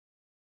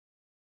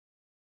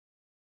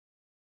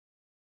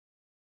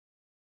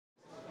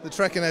The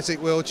Trekinetic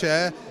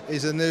wheelchair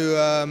is a new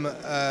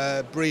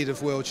breed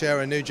of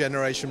wheelchair, a new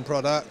generation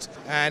product.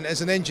 And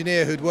as an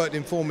engineer who'd worked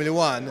in Formula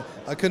One,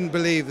 I couldn't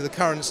believe the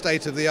current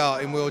state of the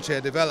art in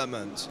wheelchair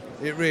development.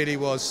 It really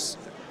was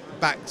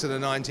back to the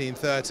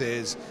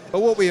 1930s.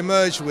 But what we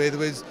emerged with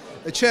was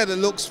a chair that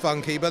looks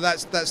funky, but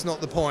that's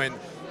not the point.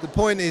 The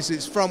point is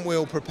it's front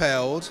wheel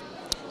propelled,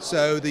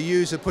 so the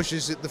user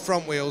pushes the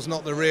front wheels,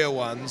 not the rear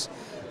ones.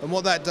 And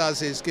what that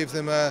does is give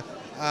them a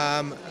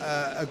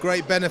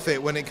great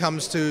benefit when it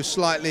comes to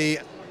slightly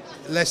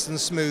less than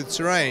smooth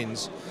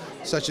terrains,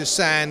 such as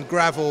sand,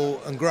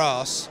 gravel and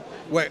grass,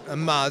 wet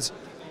and mud,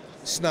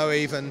 snow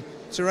even,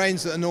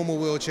 terrains that a normal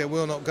wheelchair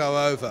will not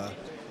go over.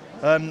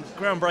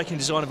 Groundbreaking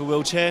design of a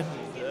wheelchair.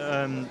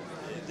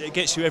 It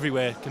gets you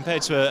everywhere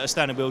compared to a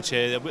standard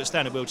wheelchair. A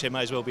standard wheelchair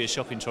may as well be a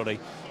shopping trolley.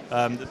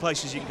 The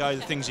places you can go,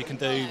 the things you can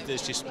do,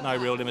 there's just no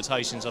real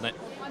limitations on it.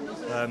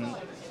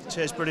 The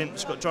chair's brilliant.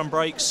 It's got drum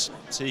brakes,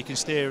 so you can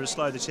steer and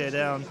slow the chair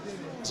down.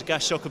 There's a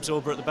gas shock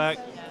absorber at the back.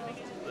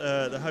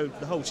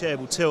 The whole chair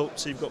will tilt,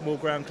 so you've got more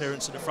ground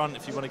clearance at the front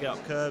if you want to get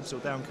up curbs or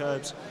down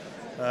curbs.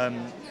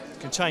 You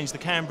can change the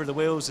camber of the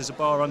wheels. There's a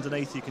bar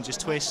underneath you can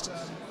just twist.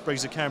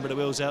 Brings the camber of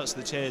the wheels out, so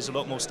the chair's a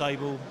lot more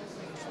stable.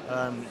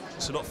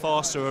 It's a lot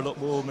faster, a lot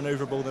more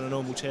manoeuvrable than a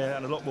normal chair,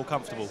 and a lot more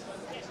comfortable.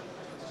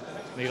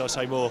 Need I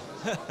say more?